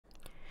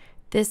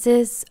This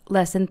is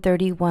lesson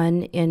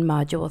 31 in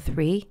module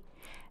 3,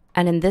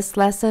 and in this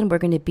lesson we're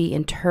going to be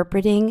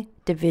interpreting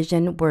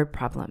division word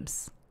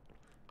problems.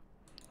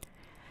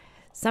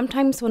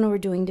 Sometimes when we're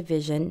doing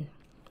division,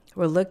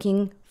 we're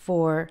looking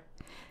for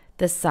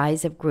the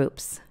size of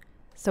groups.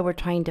 So we're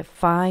trying to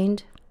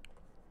find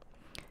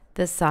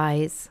the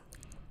size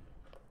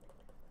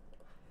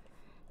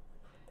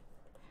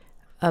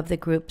of the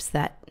groups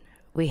that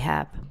we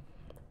have.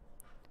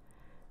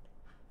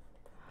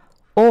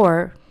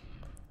 Or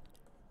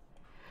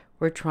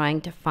we're trying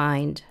to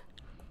find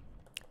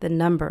the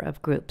number of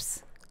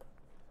groups.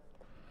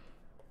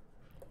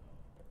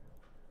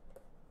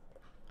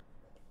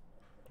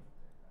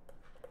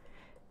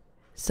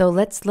 So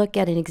let's look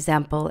at an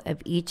example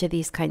of each of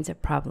these kinds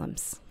of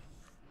problems.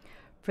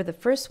 For the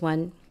first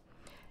one,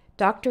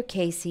 Dr.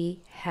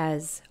 Casey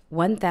has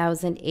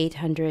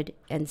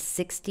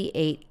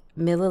 1,868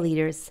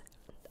 milliliters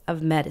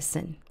of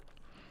medicine.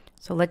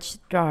 So let's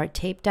draw our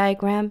tape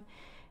diagram,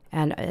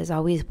 and as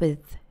always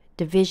with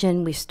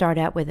division, we start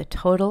out with a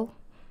total.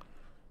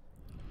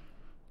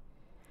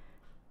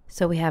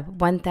 So we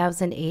have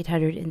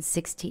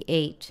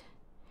 1,868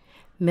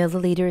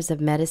 milliliters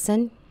of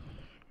medicine.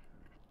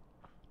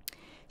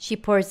 She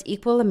pours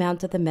equal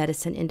amounts of the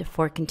medicine into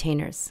 4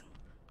 containers.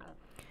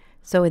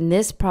 So in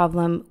this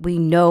problem, we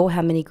know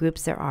how many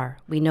groups there are.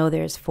 We know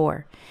there's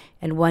 4,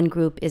 and one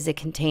group is a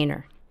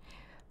container.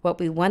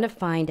 What we want to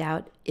find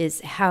out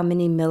is how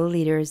many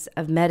milliliters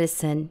of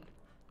medicine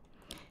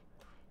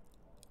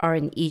are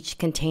in each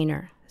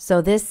container.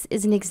 So this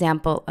is an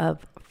example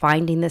of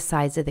finding the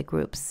size of the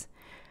groups.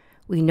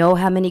 We know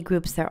how many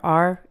groups there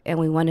are, and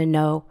we want to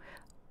know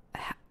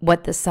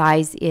what the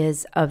size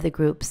is of the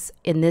groups.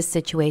 In this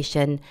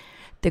situation,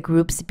 the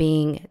groups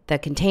being the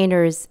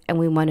containers, and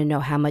we want to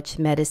know how much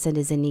medicine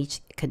is in each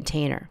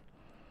container.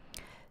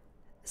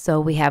 So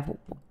we have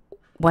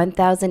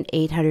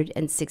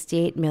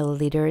 1,868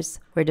 milliliters.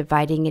 We're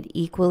dividing it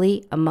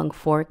equally among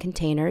 4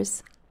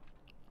 containers.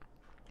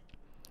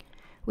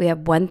 We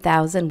have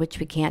 1,000, which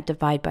we can't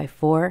divide by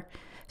 4,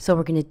 so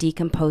we're going to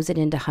decompose it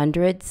into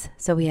hundreds.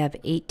 So we have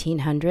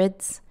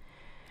 1,800s.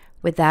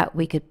 With that,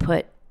 we could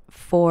put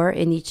 4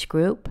 in each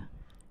group,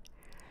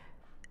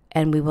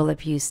 and we will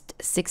have used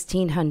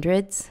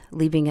 1,600s,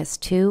 leaving us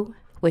 2,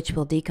 which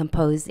will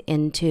decompose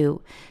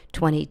into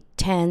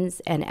 2010s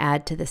and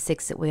add to the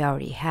 6 that we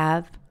already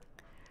have.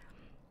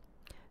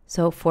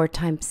 So 4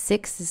 times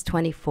 6 is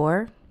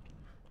 24,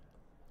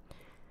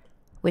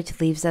 which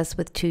leaves us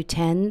with 2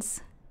 10s,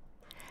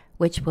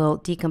 which will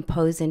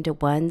decompose into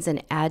 1s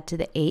and add to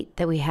the 8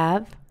 that we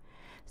have.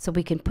 So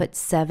we can put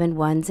 7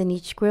 1s in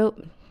each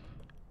group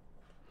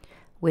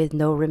with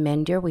no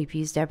remainder. We've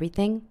used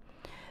everything.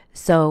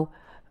 So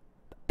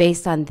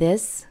based on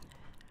this,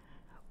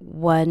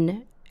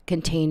 one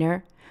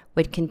container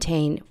would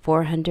contain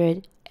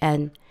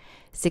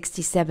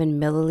 467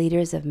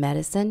 milliliters of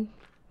medicine.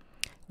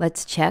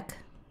 Let's check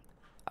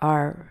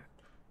our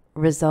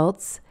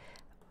results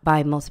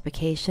by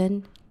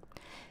multiplication.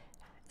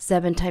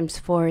 7 times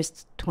 4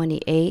 is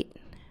 28.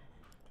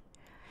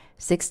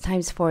 6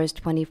 times 4 is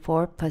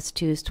 24, plus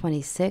 2 is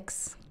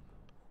 26.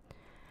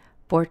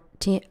 4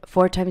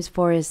 times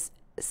 4 is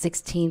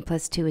 16,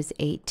 plus 2 is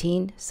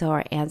 18. So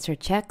our answer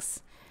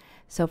checks.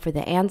 So for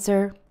the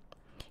answer,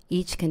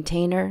 each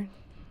container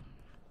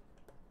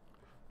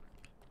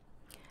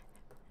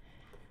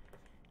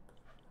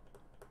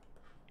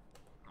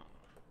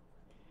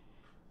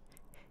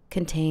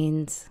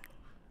contains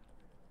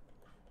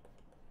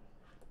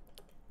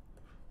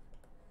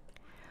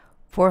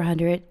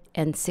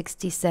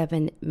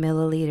 467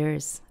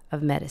 milliliters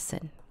of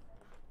medicine.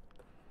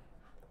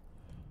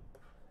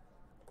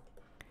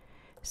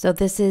 So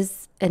this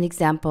is an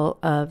example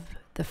of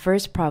the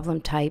first problem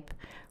type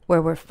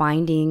where we're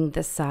finding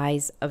the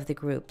size of the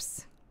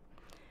groups.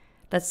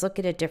 Let's look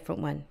at a different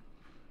one.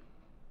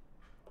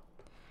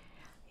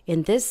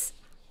 In this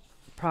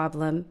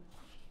problem,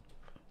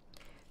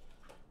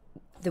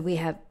 we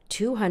have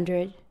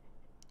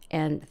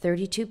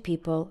 232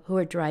 people who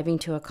are driving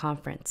to a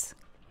conference.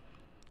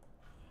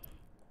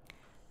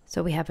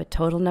 So we have a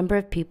total number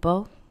of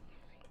people.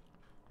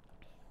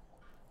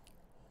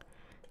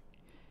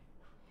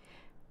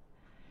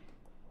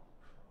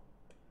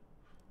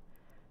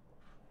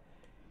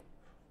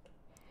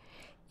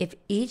 If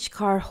each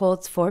car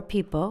holds 4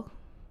 people,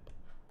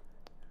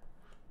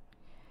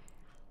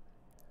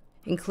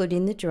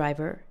 including the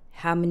driver,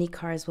 how many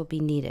cars will be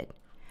needed?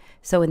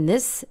 So in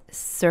this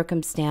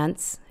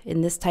circumstance,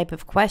 in this type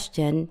of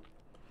question,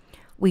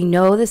 we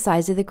know the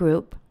size of the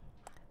group.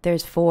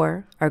 There's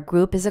 4. Our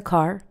group is a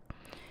car,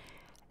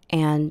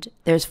 and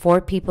there's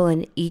 4 people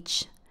in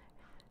each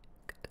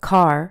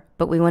car,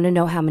 but we want to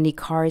know how many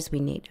cars we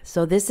need.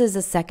 So this is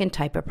a second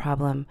type of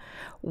problem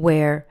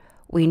where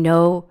we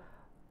know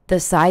the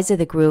size of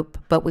the group,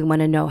 but we want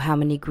to know how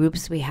many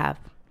groups we have.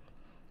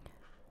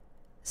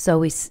 So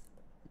we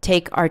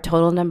take our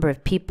total number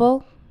of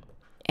people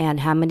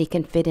and how many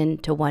can fit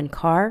into one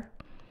car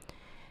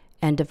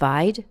and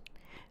divide.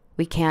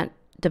 We can't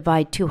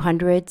divide two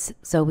hundreds,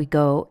 so we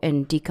go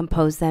and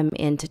decompose them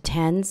into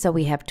tens, so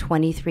we have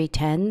 23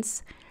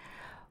 tens.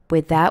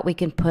 With that, we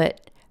can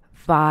put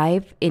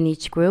 5 in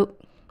each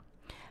group.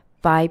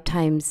 5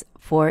 times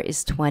 4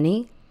 is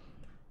 20,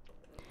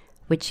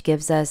 which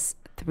gives us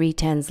 3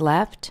 tens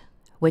left,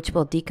 which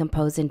will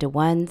decompose into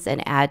ones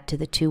and add to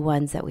the 2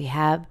 ones that we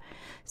have.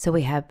 So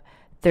we have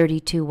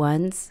 32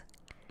 ones.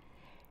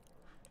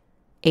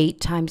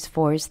 8 times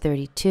 4 is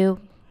 32,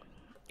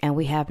 and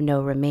we have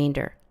no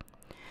remainder.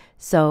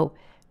 So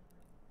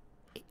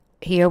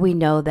here we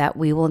know that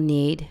we will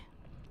need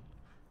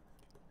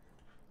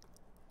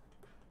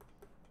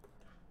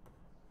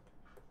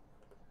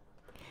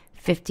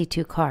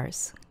 58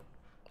 cars.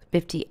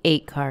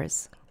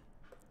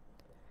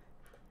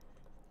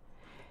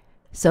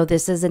 So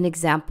this is an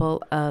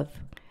example of,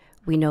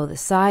 we know the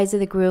size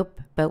of the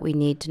group, but we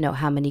need to know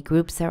how many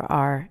groups there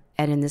are.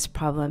 And in this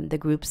problem, the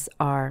groups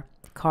are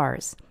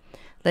cars.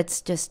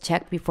 Let's just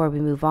check before we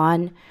move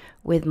on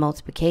with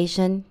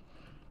multiplication.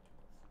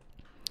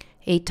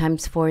 8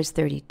 times 4 is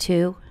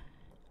 32.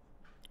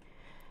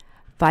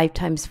 5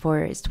 times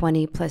 4 is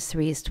 20, plus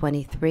 3 is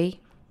 23.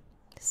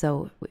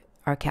 So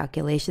our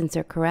calculations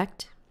are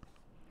correct.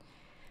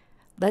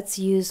 Let's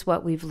use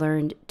what we've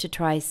learned to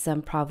try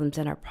some problems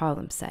in our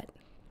problem set.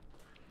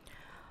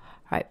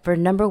 All right, for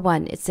number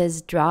 1, it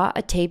says draw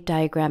a tape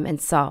diagram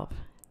and solve.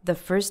 The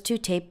first 2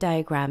 tape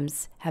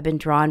diagrams have been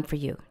drawn for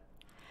you.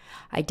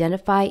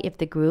 Identify if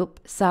the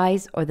group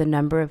size or the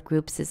number of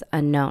groups is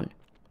unknown.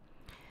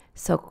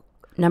 So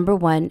number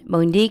 1,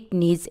 Monique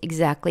needs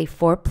exactly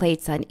 4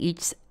 plates on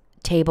each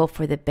table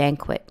for the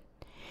banquet.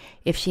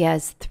 If she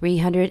has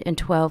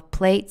 312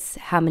 plates,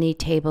 how many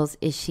tables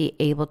is she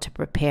able to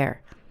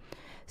prepare?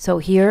 So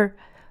here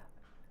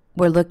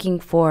we're looking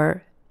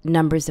for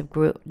number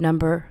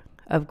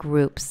of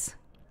groups.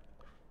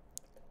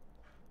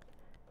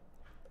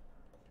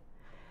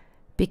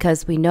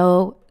 Because we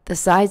know the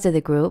size of the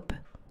group,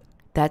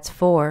 that's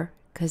 4,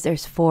 because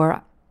there's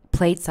 4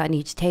 plates on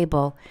each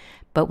table,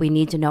 but we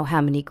need to know how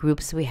many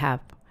groups we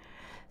have.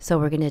 So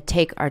we're going to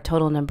take our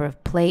total number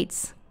of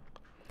plates,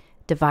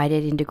 divide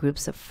it into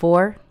groups of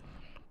 4.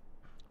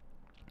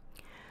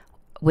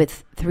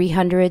 With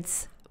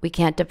 300s, we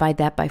can't divide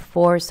that by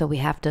 4, so we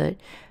have to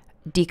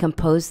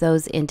decompose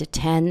those into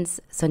tens.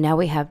 So now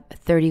we have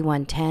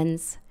 31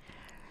 tens.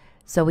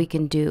 So we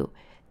can do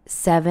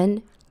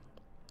 7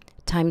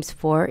 times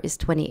 4 is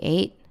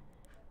 28.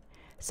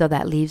 So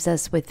that leaves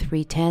us with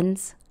 3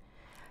 tens.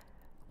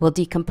 We'll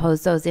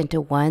decompose those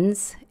into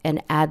ones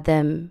and add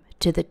them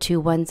to the 2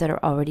 ones that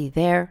are already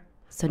there.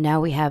 So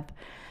now we have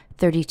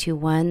 32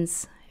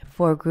 ones,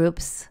 4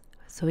 groups.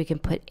 So we can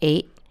put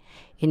 8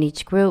 in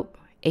each group.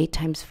 8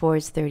 times 4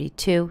 is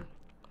 32.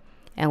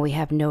 And we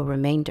have no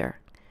remainder.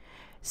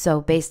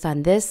 So based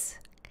on this,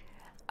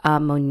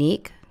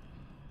 Monique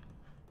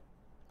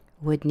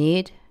would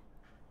need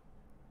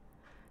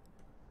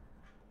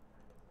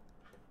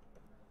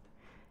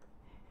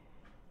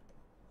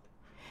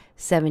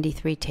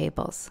 73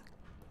 tables.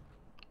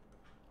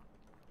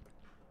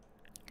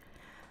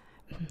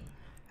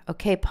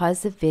 Okay,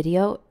 pause the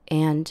video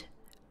and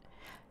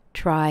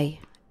try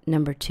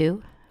number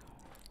 2.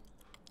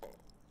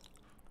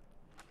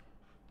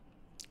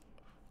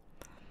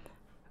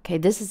 Okay,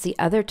 this is the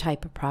other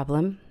type of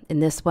problem. In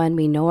this one,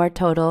 we know our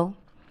total.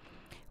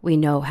 We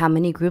know how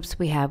many groups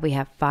we have. We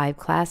have 5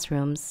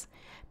 classrooms,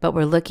 but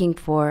we're looking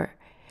for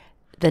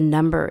the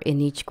number in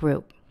each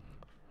group.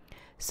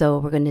 So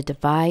we're going to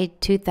divide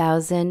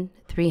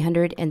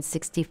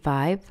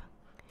 2,365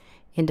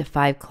 into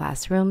 5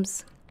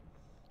 classrooms.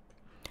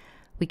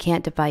 We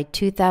can't divide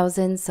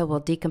 2,000, so we'll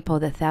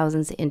decompose the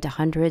thousands into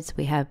hundreds.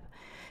 We have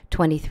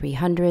 23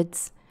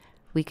 hundreds.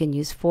 We can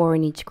use 4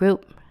 in each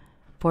group.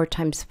 4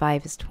 times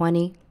 5 is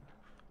 20.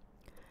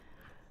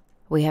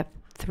 We have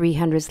 3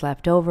 hundreds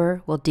left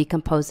over. We'll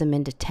decompose them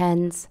into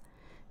tens.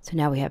 So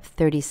now we have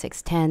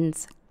 36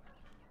 tens.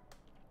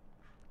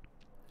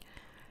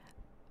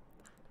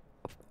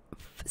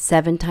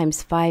 7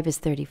 times 5 is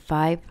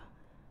 35,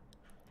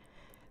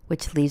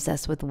 which leaves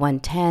us with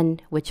 110,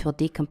 which will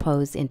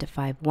decompose into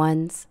 5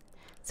 ones.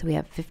 So we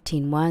have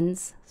 15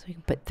 ones. So we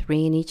can put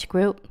 3 in each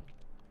group.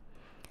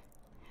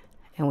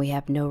 And we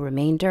have no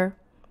remainder.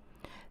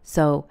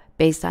 So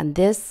based on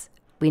this,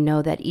 we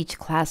know that each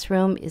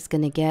classroom is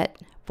going to get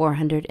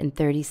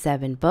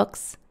 437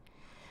 books.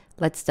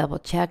 Let's double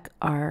check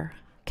our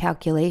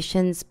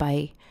calculations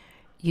by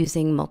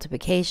using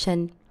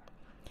multiplication.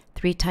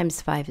 3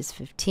 times 5 is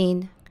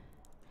 15.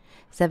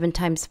 7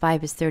 times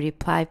 5 is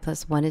 35,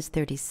 plus 1 is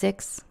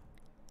 36.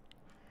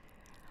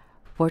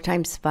 4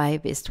 times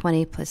 5 is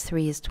 20, plus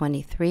 3 is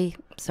 23.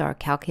 So our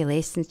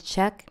calculations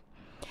check.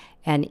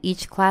 And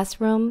each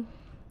classroom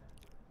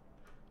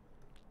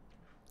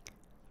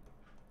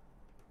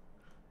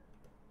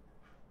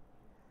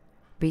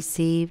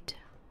received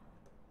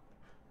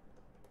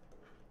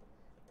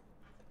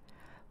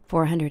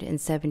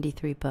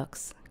 473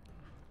 books.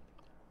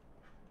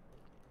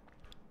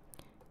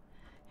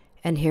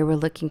 And here we're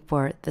looking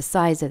for the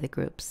size of the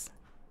groups.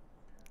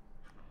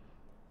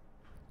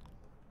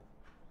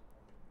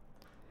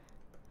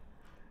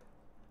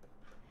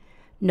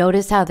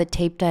 Notice how the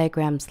tape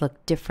diagrams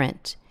look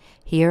different.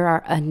 Here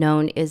our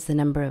unknown is the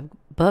number of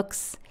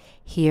books.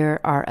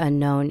 Here our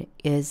unknown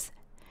is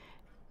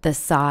the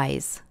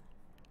size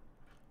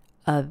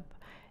of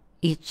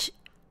each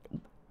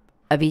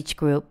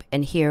group,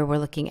 and here we're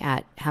looking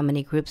at how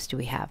many groups do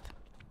we have.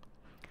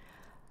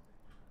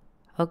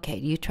 Okay,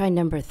 you try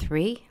number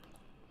 3.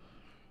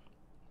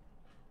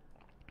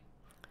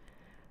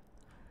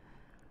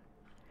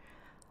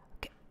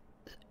 Okay.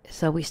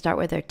 So we start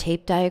with our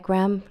tape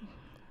diagram.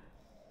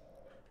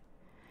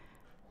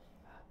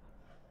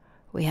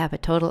 We have a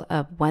total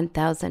of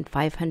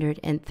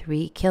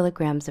 1,503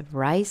 kilograms of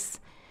rice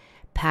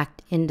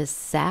packed into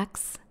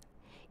sacks.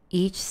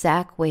 Each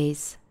sack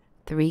weighs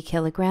 3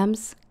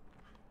 kilograms.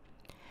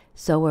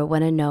 So we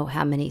want to know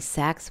how many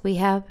sacks we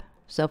have.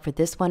 So for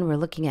this one, we're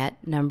looking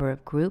at number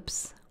of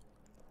groups.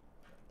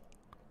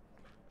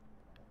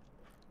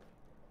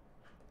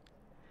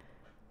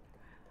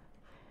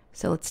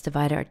 So let's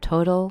divide our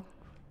total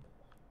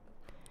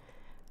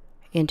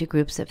into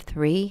groups of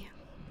 3.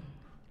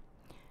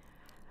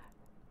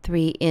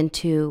 3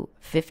 into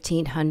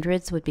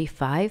 1500s would be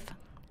 5.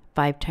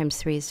 5 times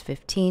 3 is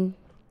 15.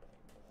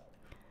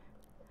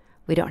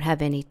 We don't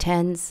have any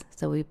tens,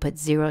 so we put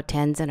 0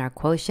 tens in our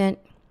quotient.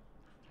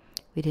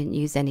 We didn't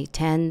use any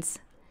tens.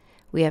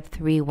 We have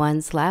 3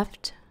 ones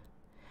left.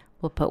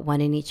 We'll put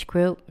 1 in each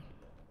group.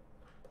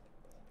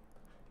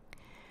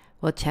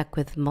 We'll check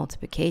with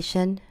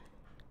multiplication.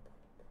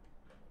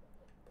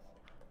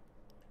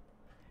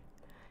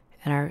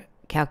 And our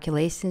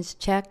calculations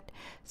checked.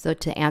 So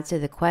to answer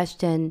the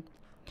question,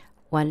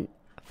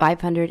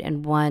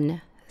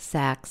 501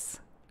 sacks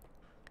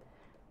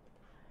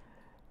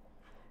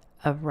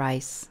of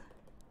rice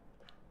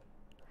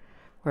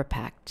were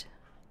packed.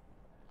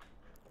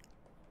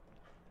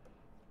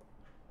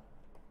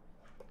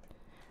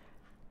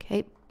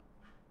 Okay,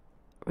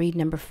 read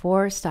number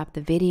 4, stop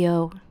the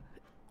video,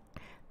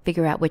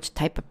 figure out which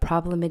type of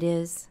problem it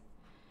is,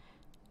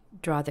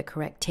 draw the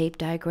correct tape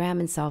diagram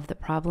and solve the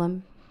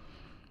problem.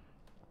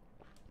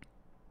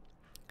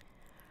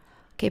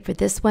 Okay, for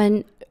this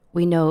one,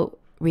 we know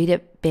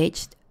Rita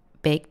baked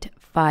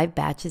 5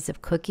 batches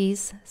of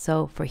cookies.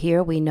 So for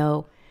here, we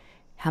know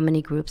how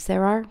many groups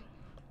there are.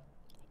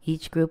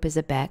 Each group is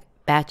a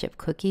batch of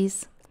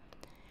cookies.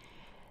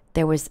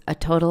 There was a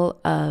total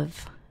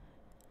of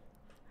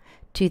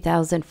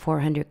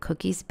 2,400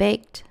 cookies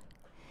baked.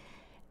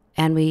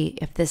 And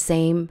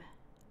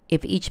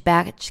if each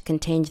batch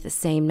contained the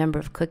same number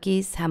of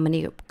cookies, how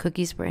many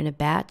cookies were in a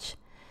batch?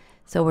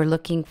 So we're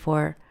looking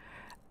for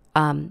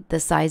the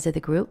size of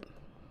the group.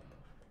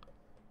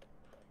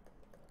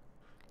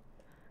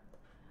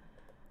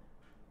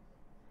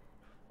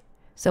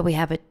 So we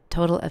have a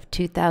total of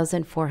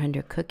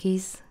 2,400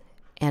 cookies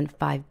and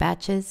 5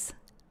 batches.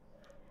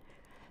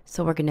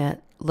 So we're going to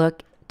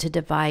look to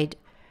divide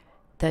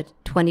the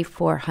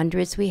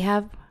 2,400s we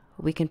have.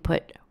 We can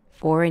put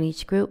 4 in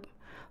each group.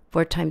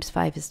 4 times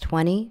 5 is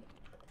 20,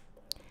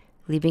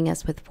 leaving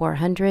us with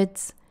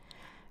 400s.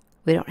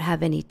 We don't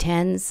have any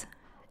tens.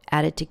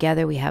 Added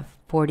together, we have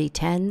 40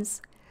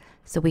 tens.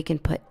 So we can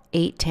put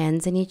 8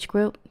 tens in each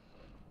group.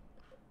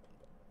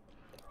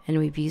 And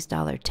we've used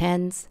all our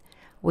tens.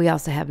 We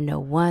also have no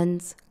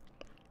ones,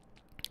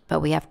 but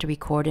we have to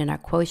record in our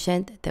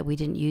quotient that we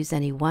didn't use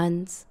any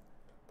ones.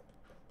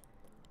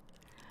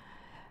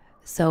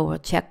 So we'll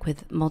check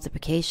with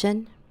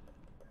multiplication.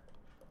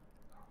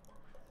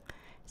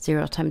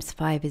 0 times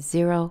 5 is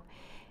 0.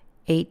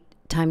 8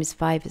 times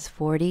 5 is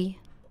 40.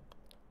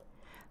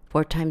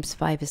 4 times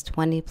 5 is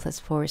 20, plus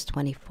 4 is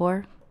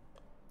 24.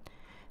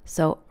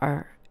 So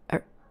our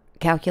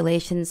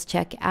calculations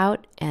check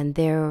out, and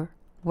there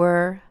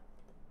were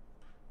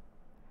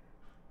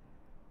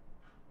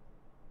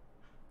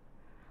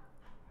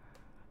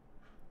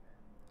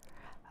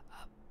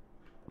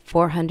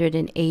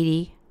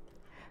 480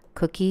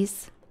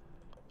 cookies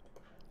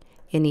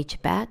in each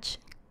batch.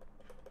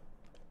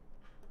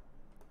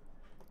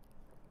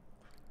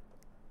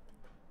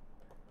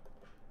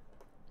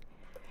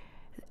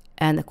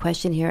 And the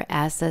question here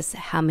asks us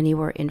how many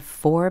were in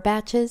 4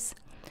 batches.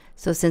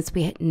 So since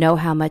we know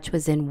how much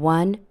was in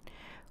 1,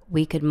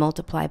 we could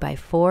multiply by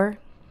 4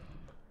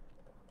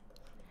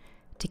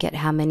 to get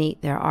how many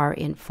there are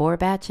in 4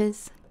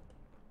 batches.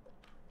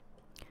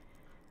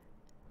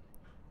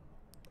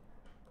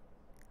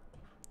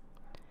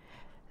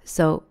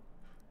 So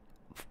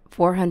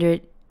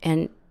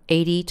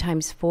 480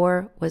 times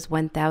 4 was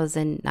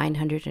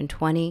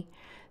 1,920.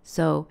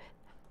 So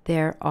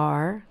there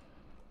are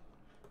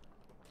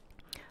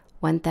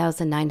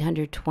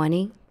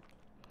 1,920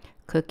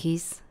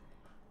 cookies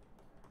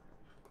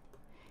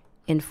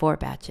in 4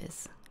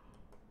 batches.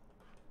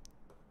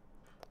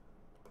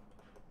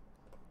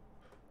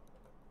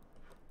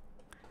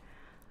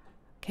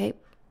 Okay,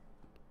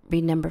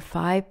 read number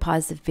 5,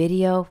 pause the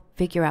video,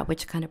 figure out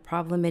which kind of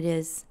problem it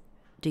is,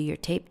 do your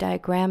tape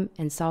diagram,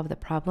 and solve the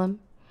problem.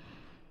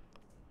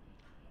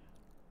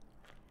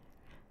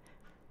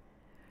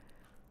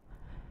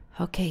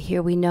 Okay,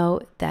 here we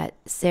know that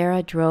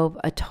Sarah drove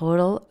a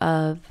total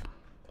of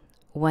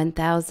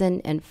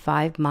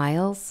 1,005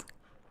 miles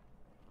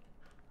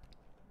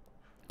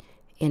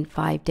in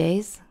 5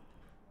 days.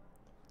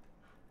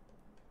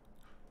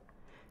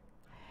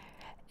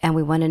 And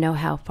we want to know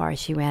how far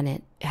she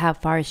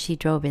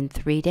drove in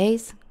 3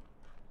 days.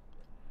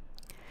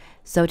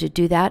 So to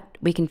do that,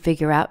 we can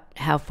figure out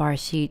how far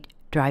she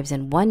drives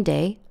in 1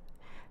 day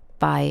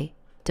by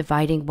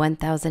dividing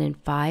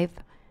 1,005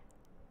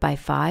 by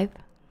 5.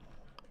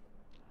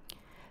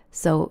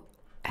 So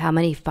how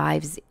many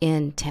 5s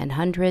in 10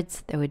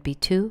 hundreds? There would be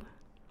 2.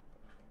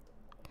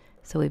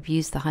 So we've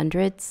used the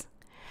hundreds.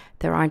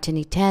 There aren't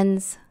any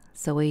 10s,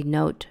 so we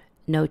note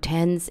no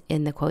 10s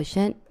in the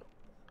quotient.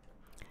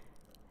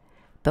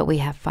 But we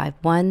have 5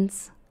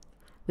 ones.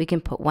 We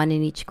can put 1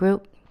 in each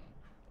group.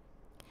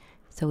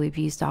 So we've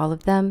used all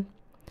of them.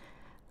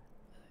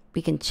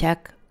 We can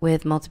check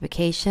with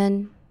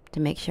multiplication to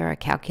make sure our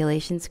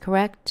calculation's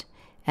correct,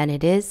 and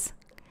it is.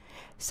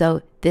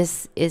 So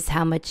this is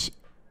how much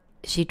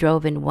she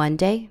drove in 1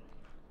 day.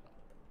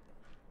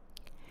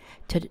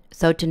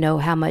 So to know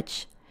how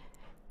much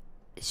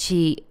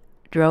she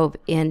drove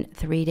in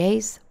 3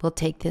 days, we'll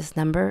take this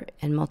number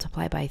and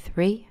multiply by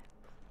 3.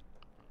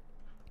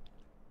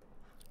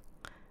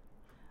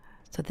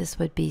 So this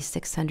would be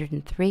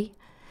 603.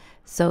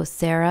 So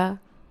Sarah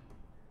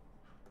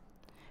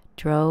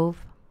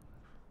drove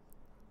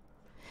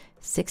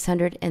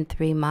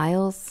 603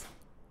 miles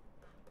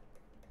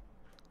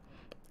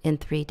in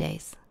 3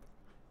 days.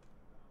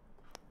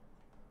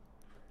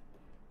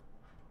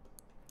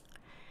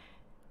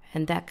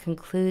 And that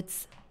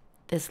concludes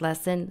this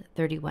lesson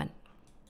 31.